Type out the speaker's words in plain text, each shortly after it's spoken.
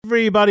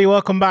everybody,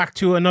 welcome back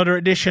to another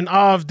edition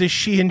of the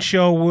Sheehan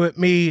Show with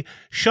me,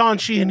 Sean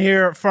Sheehan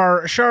here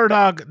for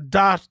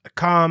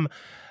Sherdog.com.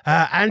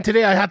 And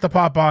today I had to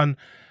pop on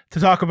to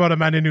talk about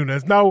Amanda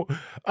Nunes. Now,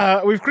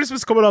 we've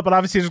Christmas coming up, and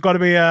obviously there's got to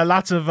be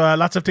lots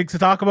of things to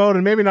talk about,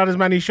 and maybe not as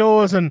many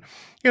shows, and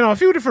a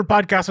few different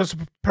podcasts. I was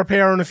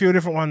preparing a few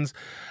different ones,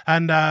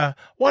 and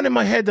one in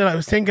my head that I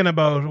was thinking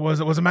about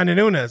was Amanda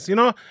Nunes,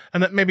 and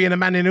that maybe an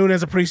Amanda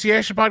Nunes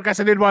appreciation podcast.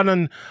 I did one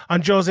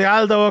on Jose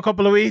Aldo a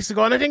couple of weeks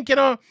ago, and I think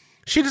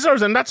she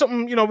deserves it, and that's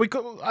something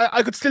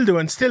I could still do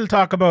and still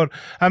talk about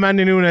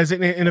Amanda Nunes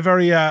in a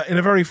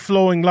very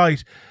flowing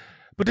light.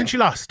 But then she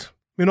lost.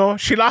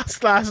 She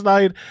lost last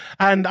night,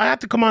 and I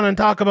had to come on and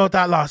talk about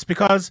that loss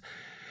because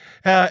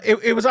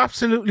it was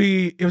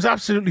absolutely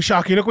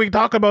shocking. Look, we can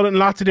talk about it in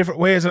lots of different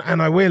ways,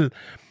 and I will.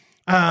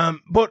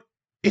 But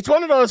it's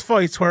one of those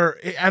fights where,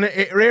 and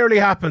it rarely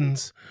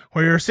happens,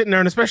 where you're sitting there,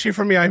 and especially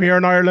for me, I'm here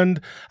in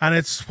Ireland, and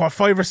it's 5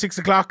 or 6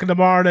 o'clock in the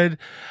morning,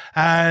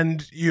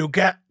 and you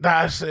get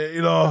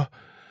that,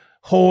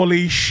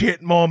 holy shit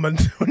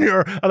moment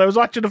and I was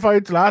watching the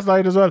fights last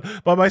night as well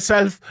by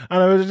myself,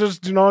 and I was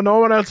just no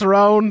one else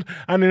around,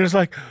 and it was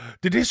like,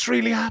 did this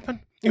really happen?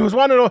 It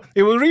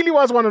really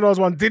was one of those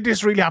ones. Did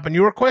this really happen?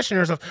 You were questioning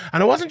yourself,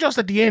 and it wasn't just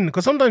at the end,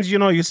 because sometimes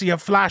you see a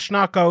flash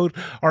knockout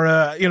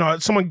or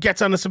someone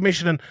gets on a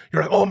submission and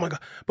you're like, oh my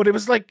god. But it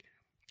was like,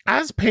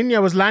 as Pena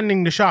was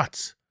landing the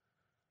shots,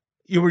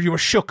 you were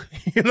shook.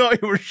 You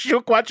were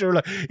shook watching. You were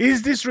like,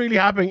 is this really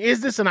happening?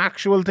 Is this an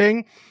actual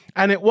thing?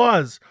 And it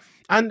was.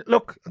 And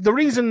look, the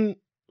reason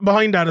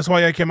behind that is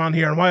why I came on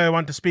here and why I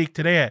want to speak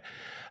today.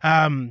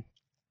 And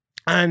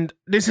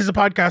this is a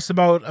podcast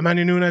about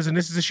Amanda Nunes, and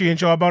this is a Sheehan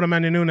Show about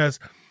Amanda Nunes.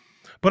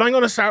 But I'm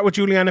going to start with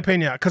Julianna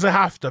Pena, because I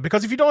have to.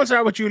 Because if you don't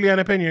start with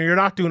Julianna Pena, you're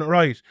not doing it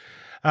right.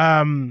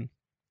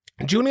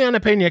 Julianna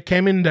Pena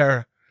came in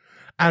there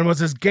and was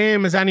as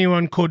game as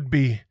anyone could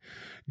be.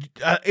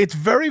 It's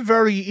very,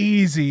 very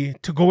easy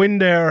to go in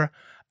there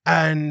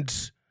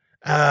and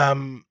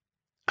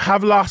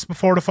have lost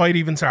before the fight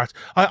even starts.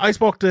 I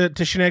spoke to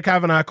Sinead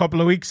Kavanagh a couple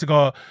of weeks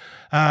ago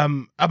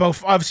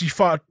about, obviously,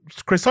 fought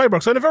Chris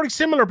Cyborg. So in a very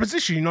similar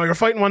position, you're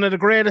fighting one of the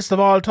greatest of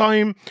all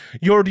time.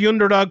 You're the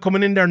underdog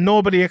coming in there.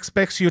 Nobody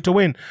expects you to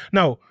win.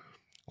 Now,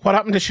 what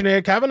happened to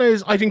Sinead Kavanagh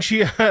is, I think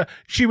she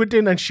went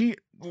in and she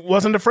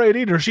wasn't afraid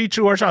either. She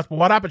threw her shots. But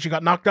what happened? She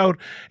got knocked out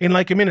in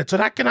like a minute. So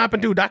that can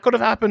happen too. That could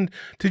have happened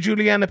to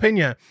Julianna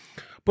Pena.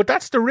 But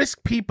that's the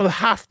risk people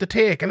have to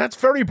take, and that's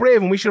very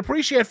brave, and we should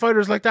appreciate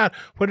fighters like that,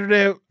 whether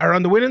they are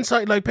on the winning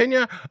side like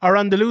Pena or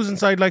on the losing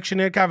side like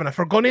Sinead Kavanagh,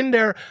 for going in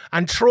there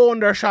and throwing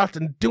their shots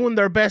and doing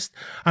their best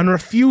and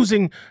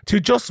refusing to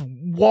just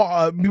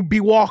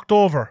be walked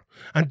over.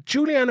 And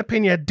Julianna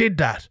Pena did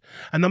that.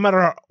 And no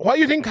matter what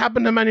you think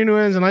happened to Amanda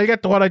Nunes, and I'll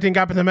get to what I think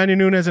happened to Amanda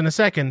Nunes in a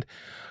second,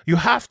 you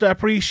have to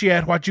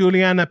appreciate what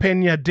Julianna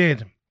Pena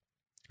did.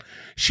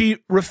 She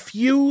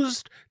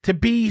refused to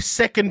be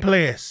second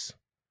place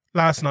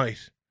last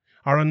night,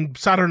 or on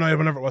Saturday night,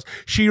 whenever it was.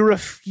 She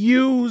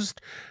refused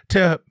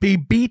to be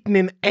beaten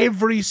in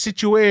every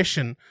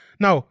situation.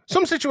 Now,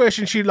 some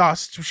situations she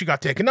lost, she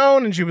got taken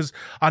down and she was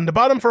on the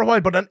bottom for a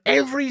while, but on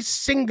every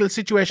single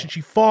situation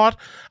she fought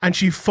and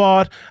she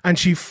fought and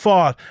she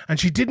fought, and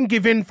she didn't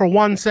give in for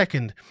 1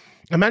 second.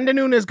 Amanda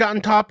Nunes got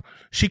on top,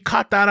 she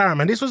caught that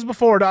arm, and this was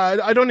before,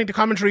 I don't think the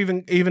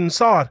commentary even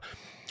saw it,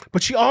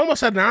 but she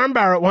almost had an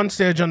armbar at one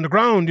stage on the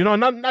ground,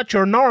 not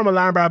your normal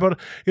armbar, but,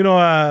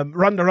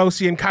 Ronda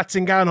Rousey and Kat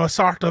Zingano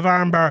sort of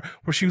armbar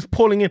where she was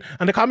pulling in,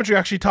 and the commentary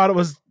actually thought it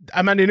was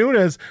Amanda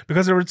Nunes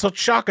because they were in such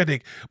shock, I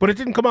think, but it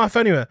didn't come off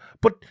anyway.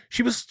 But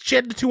she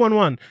had the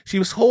 2-on-1. She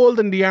was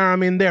holding the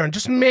arm in there and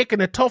just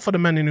making it tough for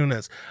Amanda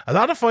Nunes. A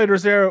lot of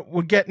fighters there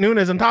would get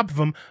Nunes on top of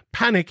him,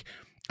 panic,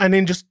 and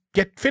then just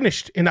get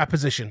finished in that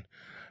position.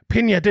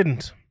 Pena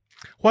didn't.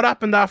 What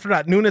happened after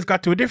that? Nunes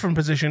got to a different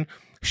position.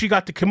 She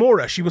got the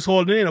Kimura. She was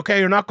holding in. Okay,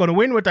 you're not going to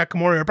win with that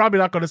Kimura. You're probably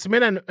not going to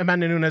submit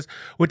Amanda Nunes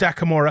with that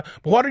Kimura.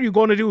 But what are you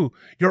going to do?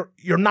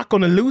 You're not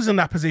going to lose in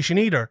that position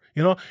either.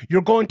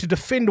 You're going to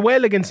defend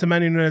well against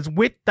Amanda Nunes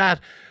with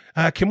that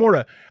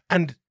Kimura.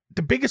 And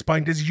the biggest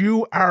point is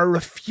you are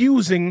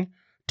refusing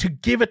to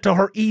give it to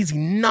her easy.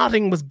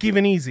 Nothing was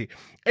given easy.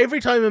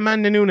 Every time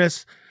Amanda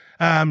Nunes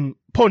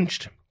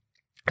punched,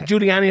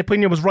 Julianna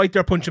Pena was right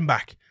there punching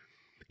back.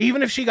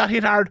 Even if she got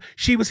hit hard,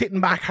 she was hitting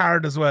back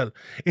hard as well.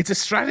 It's a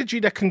strategy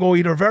that can go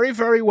either very,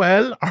 very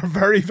well or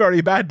very,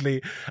 very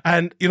badly.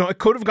 And, it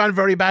could have gone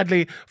very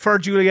badly for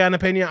Julianna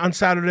Pena on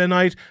Saturday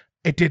night.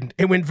 It didn't.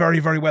 It went very,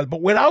 very well.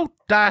 But without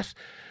that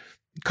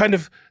kind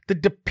of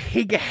the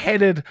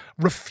pig-headed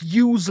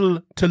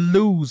refusal to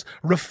lose,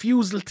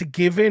 refusal to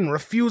give in,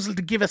 refusal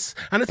to give us,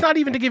 and it's not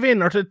even to give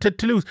in or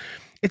to lose.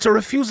 It's a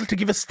refusal to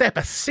give a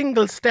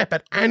single step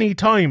at any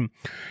time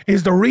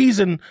is the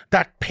reason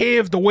that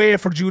paved the way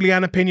for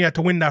Julianna Pena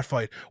to win that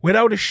fight,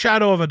 without a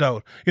shadow of a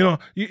doubt.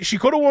 She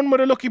could have won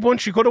with a lucky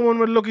punch, she could have won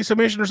with a lucky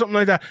submission or something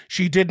like that.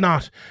 She did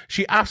not.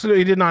 She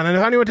absolutely did not. And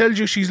if anyone tells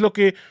you she's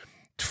lucky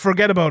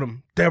forget about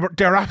them.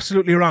 They're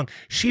absolutely wrong.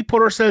 She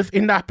put herself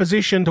in that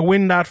position to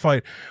win that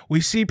fight.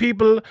 We see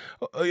people,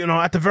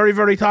 at the very,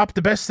 very top,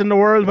 the best in the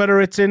world, whether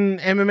it's in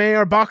MMA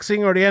or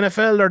boxing or the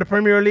NFL or the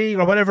Premier League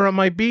or whatever it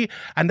might be,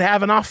 and they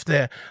have an off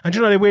day. And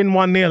they win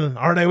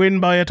 1-0 or they win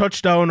by a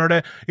touchdown or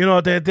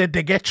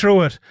they get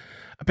through it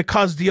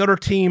because the other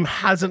team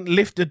hasn't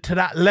lifted to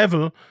that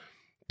level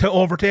to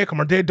overtake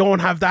them, or they don't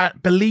have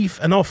that belief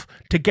enough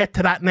to get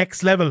to that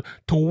next level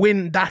to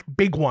win that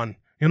big one.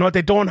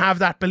 They don't have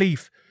that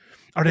belief,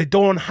 or they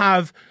don't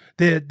have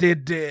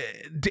the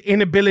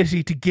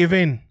inability to give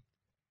in.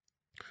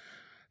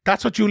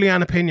 That's what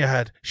Julianna Pena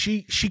had.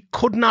 She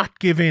could not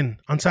give in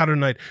on Saturday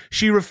night.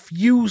 She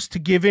refused to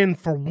give in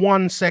for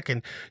 1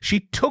 second. She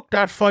took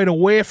that fight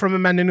away from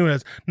Amanda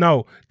Nunes.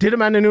 Now, did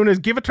Amanda Nunes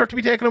give it to her to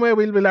be taken away?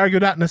 We'll argue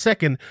that in a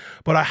second.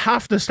 But I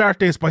have to start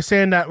this by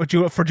saying that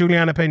for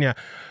Julianna Pena.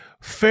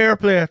 Fair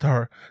play to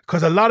her.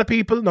 Because a lot of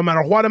people, no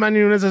matter what Amanda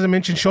Nunes, as I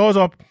mentioned, shows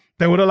up,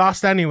 they would have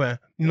lost anyway.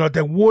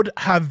 They would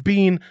have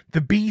been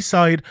the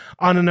B-side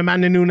on an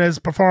Amanda Nunes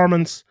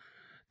performance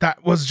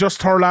that was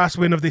just her last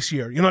win of this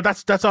year.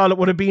 That's all it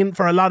would have been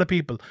for a lot of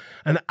people.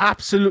 And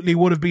absolutely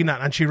would have been that.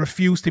 And she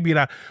refused to be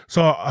that.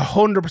 So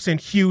 100%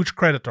 huge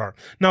credit to her.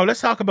 Now, let's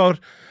talk about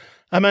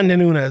Amanda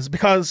Nunes,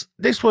 because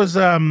this was...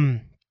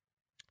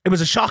 it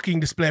was a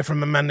shocking display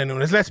from Amanda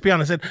Nunes, let's be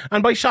honest.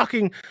 And by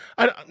shocking,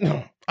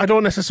 I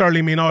don't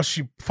necessarily mean,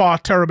 she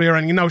fought terribly or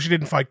anything. No, she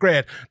didn't fight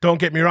great. Don't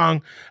get me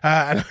wrong.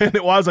 And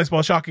it was, I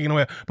suppose, shocking in a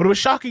way. But it was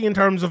shocking in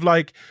terms of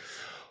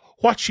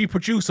what she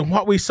produced and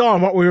what we saw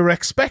and what we were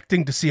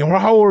expecting to see and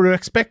how we were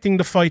expecting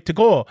the fight to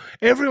go.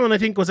 Everyone, I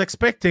think, was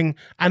expecting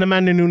an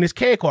Amanda Nunes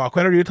cakewalk.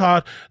 Whether you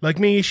thought, like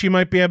me, she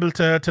might be able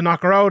to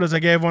knock her out, as I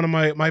gave one of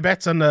my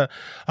bets on the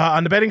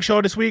betting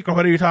show this week, or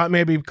whether you thought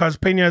maybe because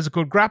Pena is a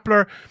good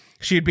grappler,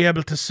 she'd be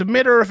able to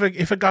submit her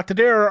if it got to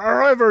there,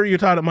 or however you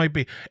thought it might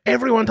be.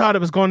 Everyone thought it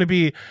was going to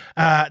be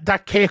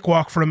that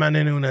cakewalk for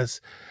Amanda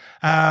Nunes.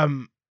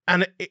 And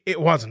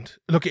it wasn't.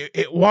 Look,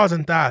 it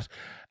wasn't that.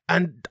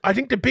 And I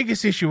think the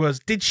biggest issue was,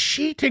 did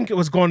she think it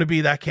was going to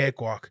be that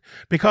cakewalk?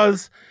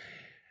 Because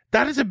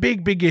that is a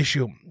big, big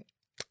issue.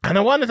 And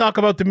I want to talk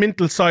about the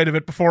mental side of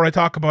it before I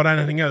talk about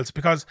anything else,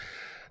 because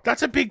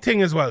that's a big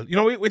thing as well.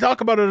 We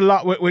talk about it a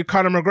lot with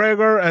Conor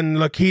McGregor, and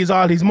look, he's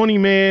money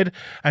made,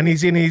 and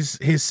he's in his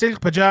silk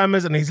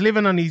pajamas, and he's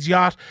living on his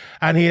yacht,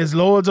 and he has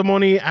loads of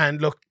money.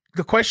 And look,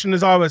 the question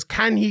is always,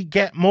 can he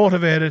get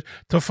motivated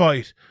to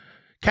fight?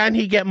 Can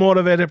he get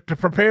motivated to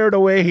prepare the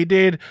way he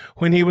did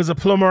when he was a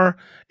plumber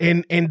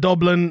in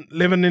Dublin,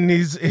 living in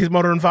his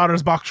mother and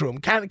father's box room?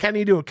 Can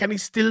he do it? Can he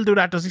still do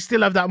that? Does he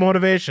still have that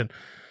motivation?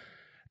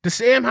 The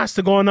same has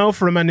to go now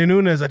for Amanda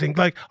Nunes, I think.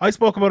 I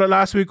spoke about it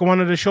last week on one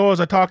of the shows.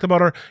 I talked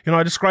about her,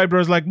 I described her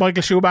as like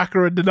Michael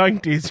Schumacher in the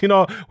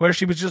 90s, where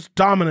she was just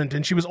dominant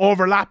and she was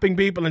overlapping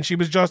people and she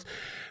was just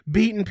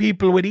beating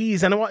people with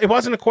ease. And it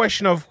wasn't a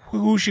question of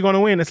who's she going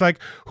to win. It's like,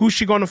 who's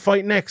she going to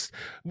fight next?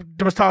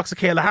 There was talks of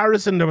Kayla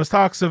Harrison. There was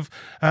talks of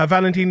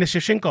Valentina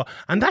Shevchenko.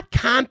 And that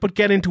can't but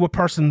get into a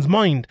person's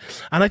mind.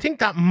 And I think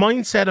that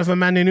mindset of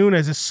Amanda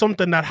Nunes is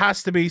something that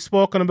has to be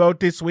spoken about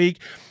this week,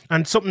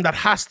 and something that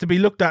has to be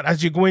looked at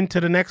as you go into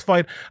the next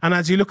fight and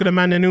as you look at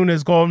Amanda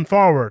Nunes going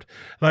forward.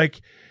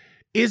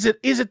 Is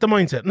it the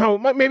mindset? No,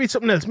 maybe it's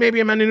something else. Maybe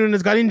Amanda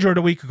Nunes got injured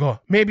a week ago.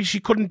 Maybe she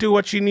couldn't do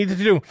what she needed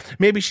to do.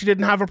 Maybe she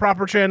didn't have a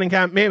proper training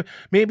camp.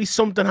 Maybe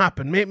something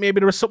happened. Maybe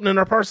there was something in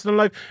her personal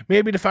life.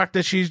 Maybe the fact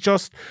that she's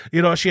just,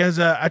 she has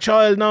a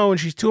child now and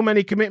she's too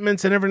many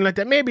commitments and everything like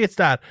that. Maybe it's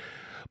that.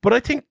 But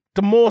I think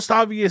the most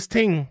obvious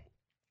thing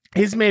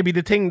is maybe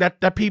the thing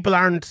that people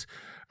aren't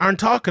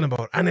talking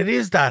about. And it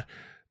is that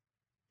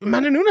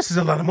Amanda Nunes has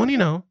a lot of money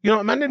now.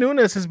 Amanda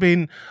Nunes has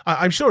been,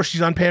 I'm sure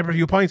she's on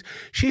pay-per-view points.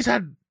 She's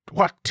had,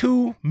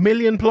 2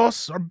 million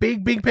plus, or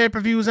big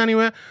pay-per-views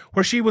anyway,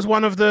 where she was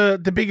one of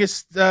the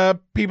biggest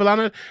people on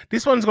it.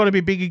 This one's going to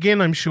be big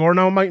again, I'm sure.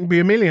 Now, it mightn't be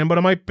 1 million, but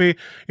it might be,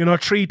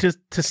 3 to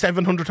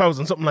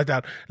 700,000, something like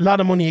that. A lot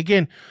of money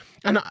again.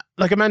 And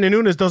Amanda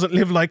Nunes doesn't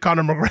live like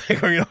Conor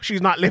McGregor,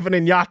 she's not living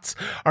in yachts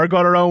or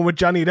going around with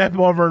Johnny Depp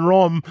over in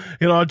Rome,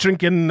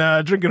 drinking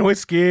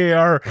whiskey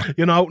or,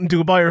 out in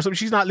Dubai or something.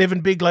 She's not living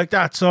big like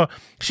that. So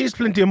she's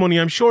plenty of money,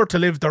 I'm sure, to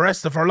live the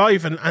rest of her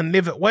life and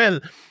live it well.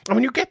 And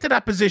when you get to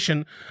that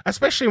position,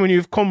 especially when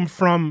you've come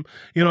from,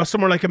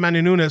 somewhere like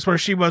Amanda Nunes, where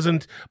she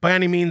wasn't by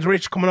any means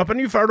rich coming up, and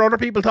you've heard other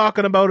people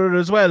talking about it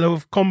as well,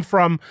 who've come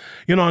from,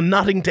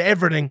 nothing to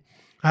everything.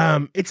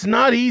 It's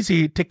not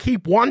easy to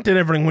keep wanting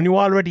everything when you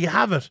already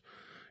have it.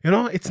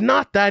 It's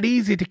not that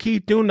easy to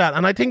keep doing that.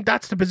 And I think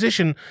that's the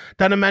position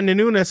that Amanda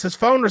Nunes has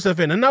found herself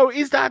in. And now,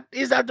 is that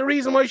the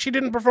reason why she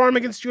didn't perform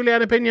against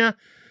Julianna Pena?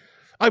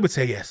 I would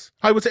say yes.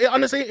 I would say,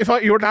 honestly, if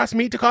you were to ask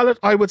me to call it,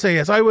 I would say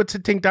yes. I would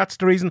think that's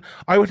the reason.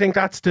 I would think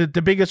that's the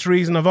biggest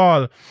reason of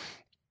all.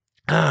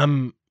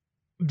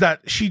 That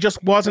she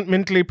just wasn't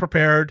mentally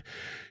prepared.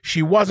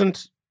 She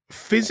wasn't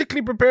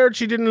physically prepared.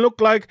 She didn't look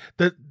like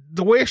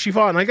the way she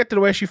fought, and I'll get to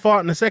the way she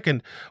fought in a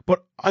second,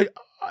 but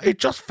it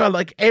just felt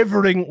like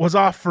everything was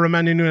off for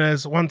Amanda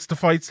Nunes once the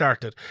fight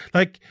started.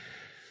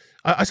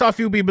 I saw a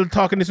few people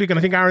talking this week, and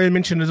I think Ariel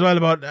mentioned as well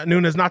about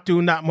Nunes not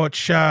doing that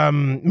much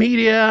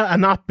media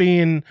and not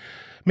being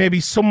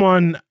maybe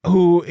someone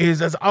who is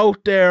as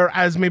out there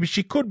as maybe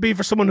she could be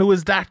for someone who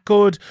is that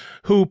good,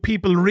 who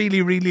people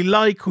really, really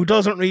like, who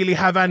doesn't really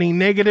have any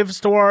negatives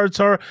towards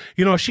her.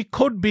 You know, she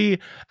could be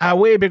a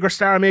way bigger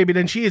star maybe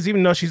than she is,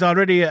 even though she's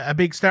already a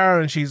big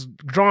star and she's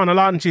drawn a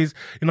lot, and she's,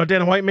 you know,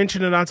 Dana White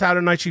mentioned it on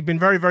Saturday night, she's been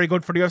very, very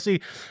good for the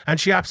UFC, and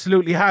she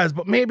absolutely has.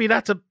 But maybe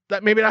that's a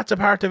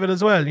part of it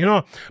as well, you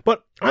know.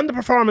 But on the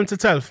performance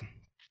itself,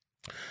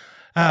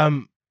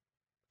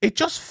 it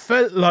just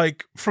felt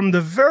like from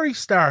the very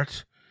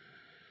start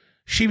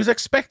she was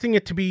expecting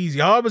it to be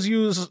easy. I always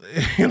use,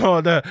 you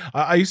know,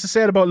 I used to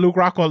say it about Luke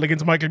Rockhold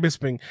against Michael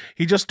Bisping.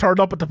 He just turned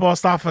up at the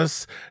post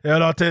office, you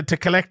know, to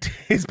collect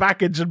his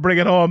package and bring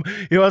it home.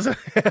 He wasn't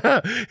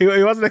he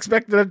wasn't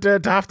expecting it to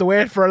have to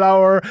wait for an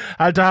hour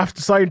and to have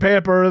to sign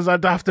papers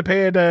and to have to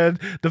pay the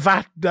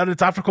VAT that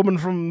it's after coming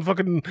from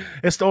fucking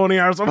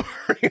Estonia or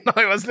somewhere. You know,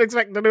 I wasn't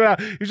expecting to do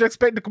that. He was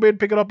expecting to come in,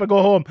 pick it up and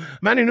go home.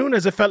 Manny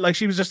Nunes, it felt like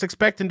she was just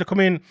expecting to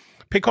come in,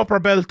 pick up her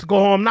belt, go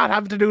home, not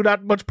having to do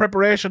that much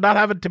preparation, not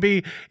having to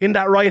be in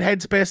that right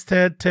headspace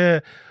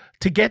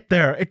to get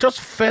there. It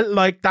just felt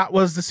like that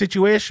was the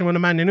situation with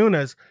Amanda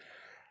Nunes.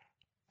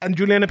 And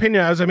Julianna Pena,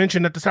 as I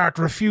mentioned at the start,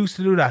 refused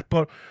to do that.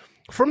 But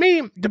for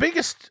me, the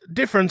biggest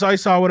difference I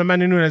saw with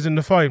Amanda Nunes in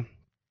the fight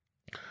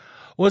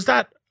was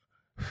that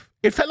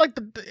it felt like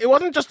it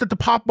wasn't just that the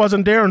pop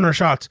wasn't there in her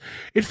shots.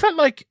 It felt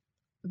like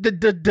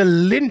the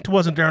lint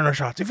wasn't there in her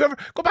shots. If you ever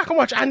go back and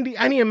watch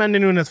any Amanda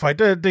Nunes fight,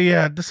 the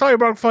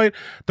Cyborg fight,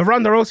 the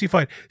Ronda Rousey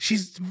fight,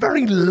 she's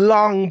very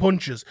long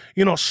punches,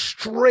 you know,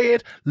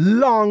 straight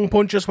long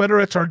punches, whether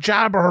it's her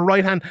jab or her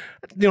right hand,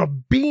 you know,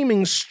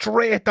 beaming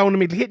straight down the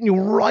middle, hitting you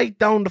right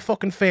down the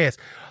fucking face.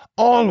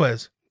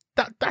 Always.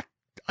 That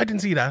I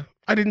didn't see that.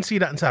 I didn't see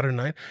that on Saturday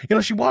night. You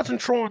know, she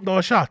wasn't throwing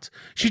those shots.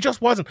 She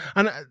just wasn't.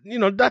 And, you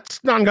know,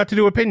 that's not got to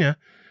do with Pena.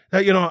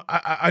 You know,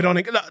 I don't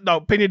think... No,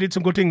 Pena did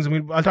some good things. I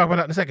mean, I'll talk about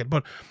that in a second.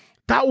 But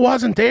that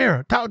wasn't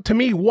there. That, to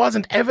me,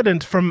 wasn't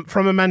evident from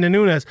Amanda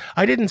Nunes.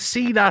 I didn't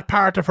see that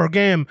part of her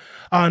game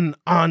on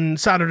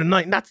Saturday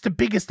night. And that's the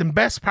biggest and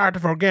best part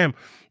of her game.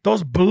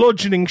 Those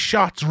bludgeoning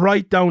shots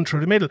right down through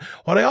the middle.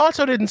 What I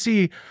also didn't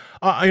see...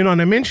 you know,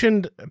 and I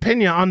mentioned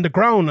Pena on the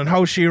ground and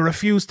how she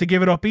refused to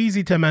give it up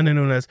easy to Amanda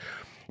Nunes.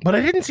 But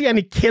I didn't see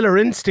any killer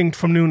instinct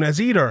from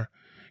Nunes either.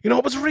 You know,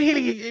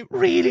 it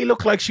really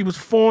looked like she was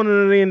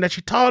phoning it in, that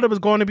she thought it was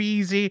going to be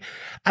easy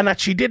and that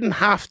she didn't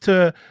have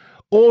to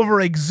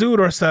over-exude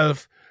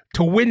herself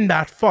to win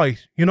that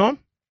fight, you know?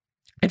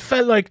 It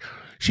felt like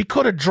she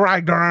could have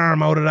dragged her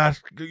arm out of that,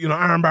 you know,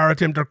 armbar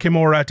attempt or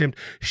Kimura attempt.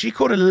 She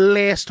could have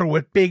laced her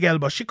with big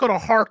elbows. She could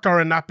have hurt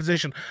her in that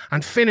position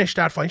and finished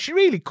that fight. She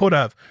really could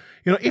have.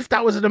 You know, if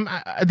that was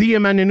the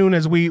Amanda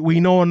Nunes we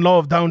know and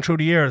love down through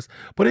the years.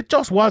 But it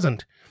just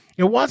wasn't.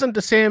 It wasn't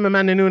the same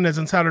Amanda Nunes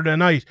on Saturday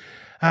night.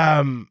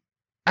 And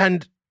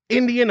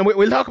in the end, and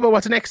we'll talk about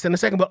what's next in a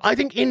second, but I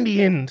think in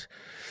the end,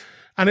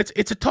 and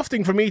it's a tough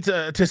thing for me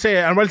to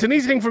say, and well, it's an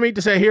easy thing for me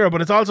to say here,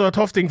 but it's also a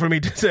tough thing for me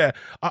to say.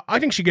 I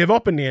think she gave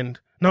up in the end.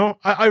 No,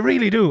 I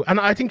really do. And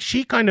I think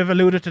she kind of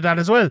alluded to that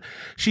as well.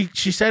 She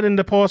said in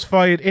the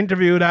post-fight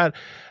interview that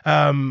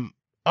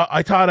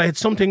I thought I had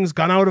some things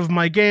gone out of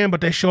my game, but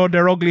they showed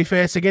their ugly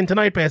face again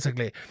tonight,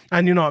 basically.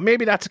 And, you know,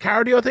 maybe that's a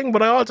cardio thing,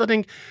 but I also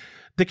think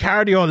the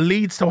cardio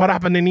leads to what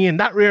happened in the end.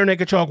 That rear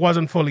naked choke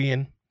wasn't fully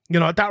in. You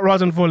know, that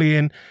wasn't fully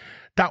in.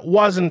 That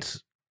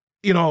wasn't,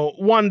 you know,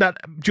 one that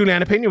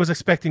Julianna Pena was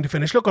expecting to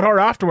finish. Look at her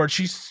afterwards.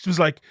 She was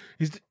like,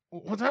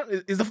 what's that?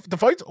 Is the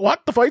fight?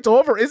 What? The fight's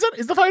over? Is it?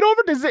 Is the fight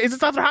over? Is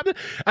it after happening?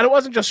 And it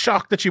wasn't just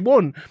shocked that she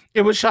won.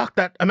 It was shocked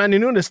that Amanda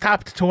Nunes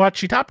tapped to what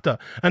she tapped to.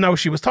 And now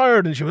she was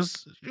tired and she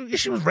was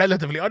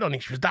relatively, I don't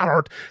think she was that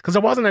hurt because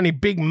there wasn't any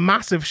big,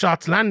 massive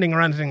shots landing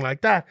or anything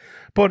like that.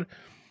 But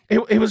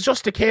it was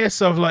just a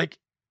case of like,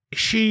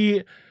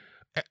 she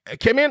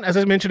came in, as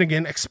I mentioned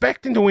again,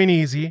 expecting to win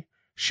easy.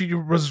 She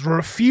was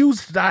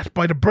refused that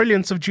by the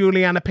brilliance of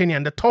Julianna Pena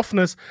and the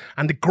toughness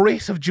and the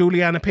grace of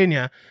Julianna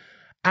Pena.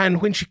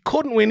 And when she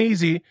couldn't win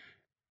easy,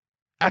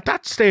 at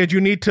that stage, you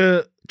need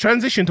to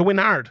transition to win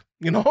hard.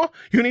 You know,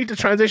 you need to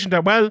transition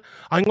to, well,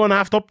 I'm going to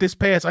have to up this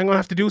pace. I'm going to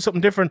have to do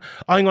something different.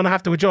 I'm going to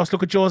have to adjust.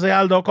 Look at Jose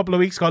Aldo a couple of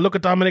weeks ago. Look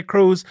at Dominic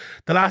Cruz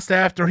the last day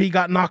after he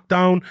got knocked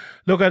down.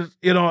 Look at,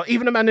 you know,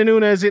 even Amanda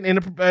Nunes in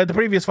the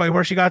previous fight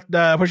where she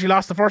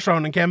lost the first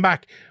round and came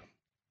back.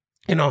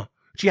 You know,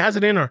 she has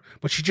it in her,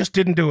 but she just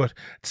didn't do it.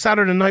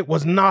 Saturday night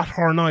was not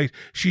her night.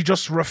 She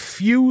just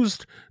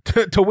refused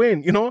to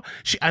win, you know.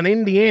 And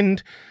in the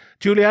end,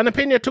 Julianna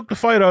Pena took the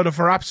fight out of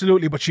her,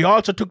 absolutely, but she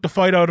also took the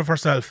fight out of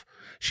herself.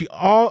 She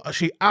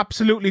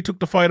absolutely took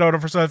the fight out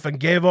of herself and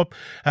gave up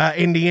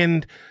in the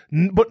end.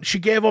 But she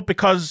gave up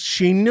because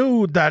she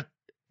knew that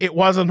it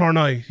wasn't her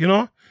night, you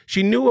know?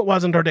 She knew it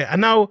wasn't her day.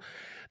 And now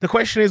the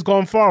question is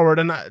going forward,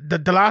 and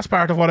the last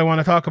part of what I want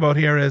to talk about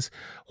here is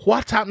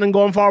what's happening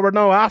going forward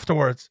now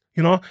afterwards,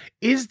 you know?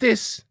 Is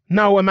this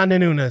now Amanda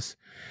Nunes?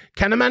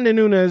 Can Amanda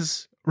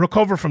Nunes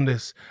recover from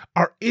this?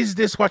 Or is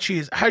this what she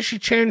is? Has she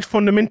changed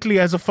fundamentally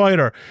as a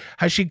fighter?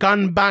 Has she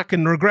gone back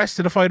and regressed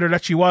to the fighter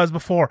that she was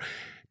before?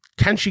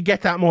 Can she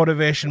get that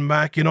motivation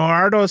back? You know,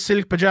 are those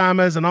silk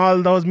pajamas and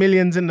all those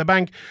millions in the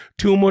bank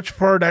too much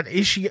for that?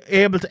 Is she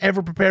able to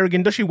ever prepare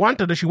again? Does she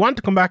want it? Does she want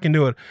to come back and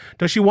do it?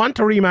 Does she want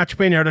to rematch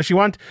Pena? Does she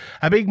want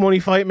a big money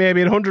fight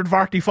maybe at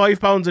 145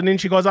 pounds and then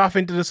she goes off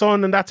into the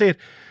sun and that's it?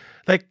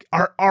 Like,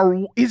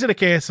 or is it a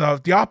case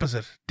of the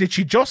opposite? Did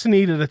she just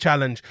needed a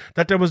challenge?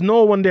 That there was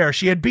no one there?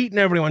 She had beaten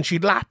everyone.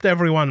 She'd lapped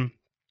everyone.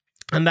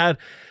 And that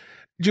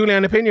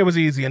Julianna Pena was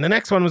easy, and the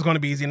next one was going to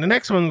be easy, and the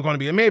next one was going to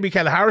be, and maybe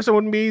Kayla Harrison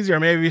wouldn't be easy,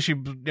 or maybe she,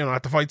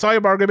 had to fight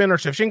Cyborg again, or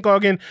Shevchenko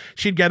again,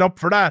 she'd get up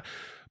for that.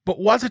 But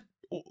what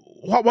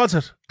was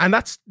it? And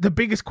that's the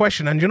biggest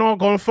question. And,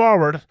 going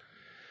forward,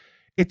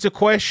 it's a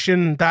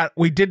question that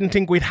we didn't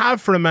think we'd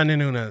have for Amanda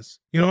Nunes.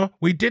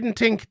 We didn't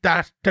think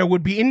that there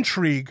would be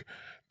intrigue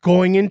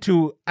going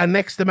into a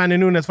next Amanda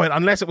Nunes fight,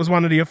 unless it was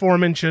one of the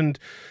aforementioned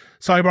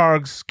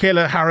Cyborgs,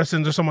 Kayla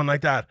Harrisons, or someone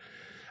like that.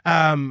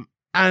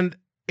 And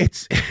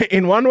it's,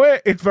 in one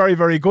way, it's very,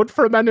 very good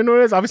for Amanda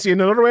Nunes. Obviously,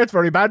 in another way, it's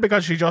very bad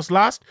because she just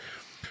lost.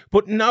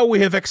 But now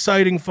we have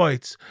exciting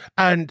fights,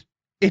 and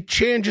it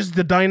changes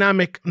the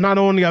dynamic not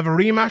only of a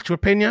rematch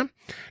with Pena,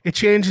 it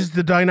changes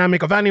the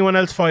dynamic of anyone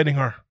else fighting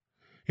her.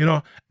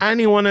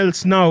 Anyone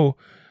else now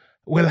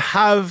will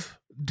have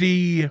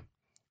the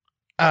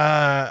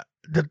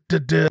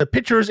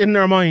pictures in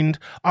their mind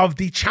of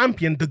the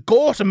champion, the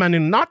GOAT Amanda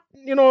Nunes,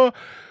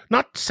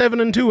 not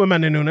 7-2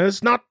 Amanda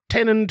Nunes, not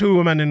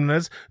 10-2 Amanda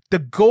Nunes, the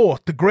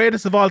GOAT, the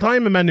greatest of all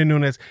time Amanda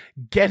Nunes,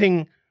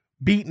 getting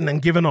beaten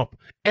and given up.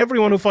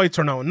 Everyone who fights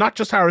her now, not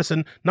just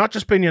Harrison, not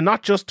just Pena,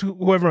 not just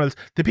whoever else,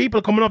 the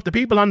people coming up, the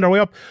people on their way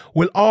up,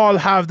 will all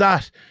have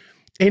that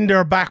in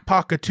their back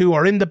pocket too,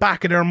 or in the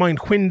back of their mind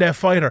when they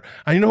fight her.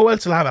 And you know who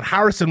else will have it?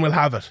 Harrison will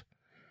have it.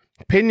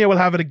 Pena will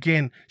have it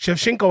again.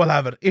 Shevchenko will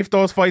have it. If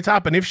those fights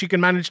happen, if she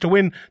can manage to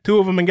win two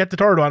of them and get the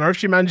third one, or if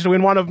she manages to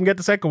win one of them and get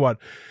the second one,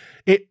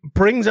 it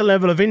brings a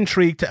level of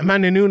intrigue to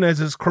Amanda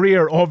Nunes'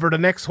 career over the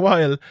next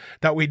while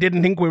that we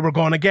didn't think we were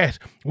going to get.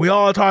 We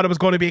all thought it was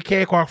going to be a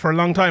cakewalk for a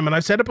long time. And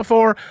I've said it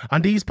before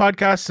on these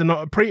podcasts and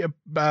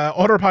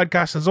other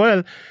podcasts as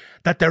well,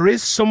 that there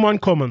is someone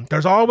coming.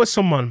 There's always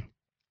someone.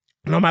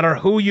 No matter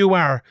who you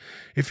are,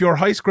 if you're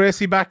Heist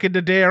Gracie back in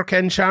the day, or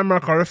Ken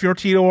Shamrock, or if you're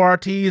Tito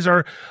Ortiz,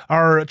 or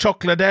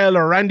Chuck Liddell,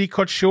 or Randy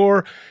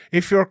Couture,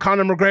 if you're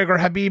Conor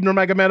McGregor, Habib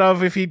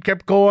Nurmagomedov, if he'd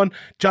kept going,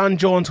 John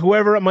Jones,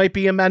 whoever it might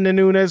be, Amanda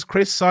Nunes,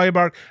 Chris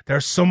Cyborg,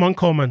 there's someone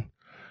coming.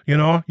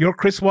 Your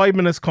Chris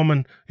Weidman is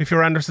coming if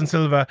you're Anderson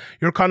Silva.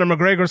 Your Conor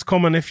McGregor's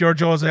coming if you're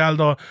Jose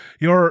Aldo.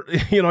 Your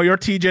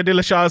TJ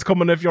Dillashaw is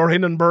coming if you're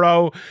Hinan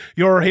Barrow.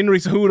 Your Henry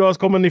Cejudo's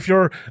coming if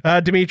you're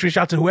Dimitri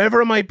Shatzer. Whoever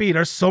it might be,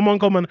 there's someone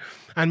coming.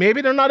 And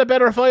maybe they're not a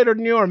better fighter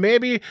than you, or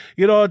maybe,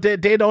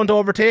 they don't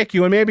overtake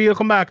you, and maybe you'll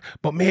come back.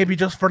 But maybe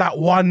just for that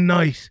one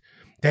night,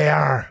 they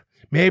are.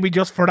 Maybe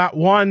just for that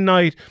one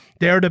night,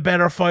 they're the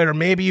better fighter.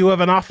 Maybe you have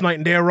an off night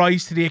and they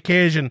rise to the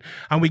occasion.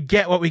 And we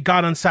get what we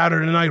got on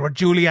Saturday night, where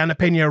Julianna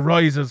Pena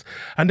rises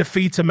and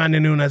defeats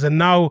Amanda Nunes. And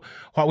now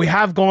what we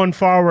have going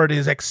forward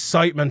is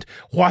excitement.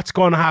 What's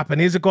going to happen?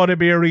 Is it going to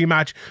be a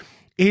rematch?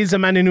 Is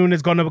Amanda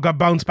Nunes going to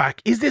bounce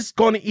back? Is this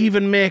going to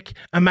even make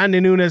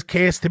Amanda Nunes'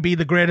 case to be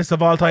the greatest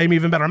of all time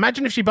even better?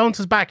 Imagine if she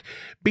bounces back,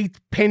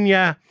 beats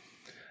Pena,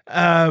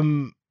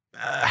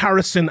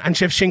 Harrison and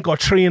Shevchenko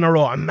 3 in a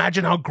row.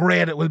 Imagine how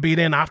great it will be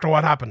then after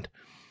what happened.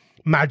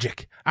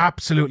 Magic.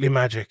 Absolutely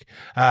magic.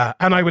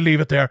 And I will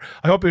leave it there.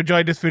 I hope you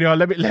enjoyed this video.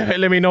 Let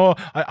me know.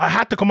 I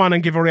had to come on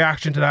and give a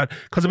reaction to that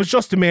because it was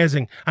just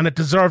amazing and it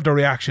deserved a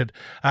reaction.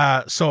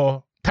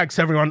 So thanks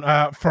everyone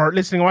for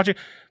listening and watching.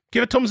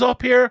 Give a thumbs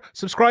up here,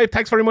 subscribe.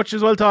 Thanks very much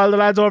as well to all the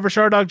lads over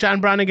Sherdog,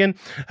 Jan Brannigan,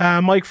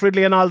 Mike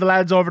Fridley, and all the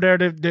lads over there.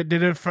 They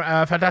did a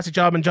fantastic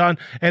job, and John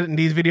editing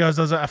these videos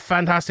does a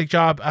fantastic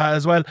job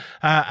as well.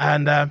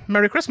 And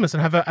Merry Christmas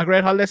and have a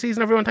great holiday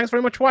season, everyone. Thanks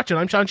very much for watching.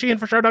 I'm Sean Sheehan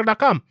for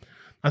Sherdog.com.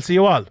 I'll see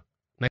you all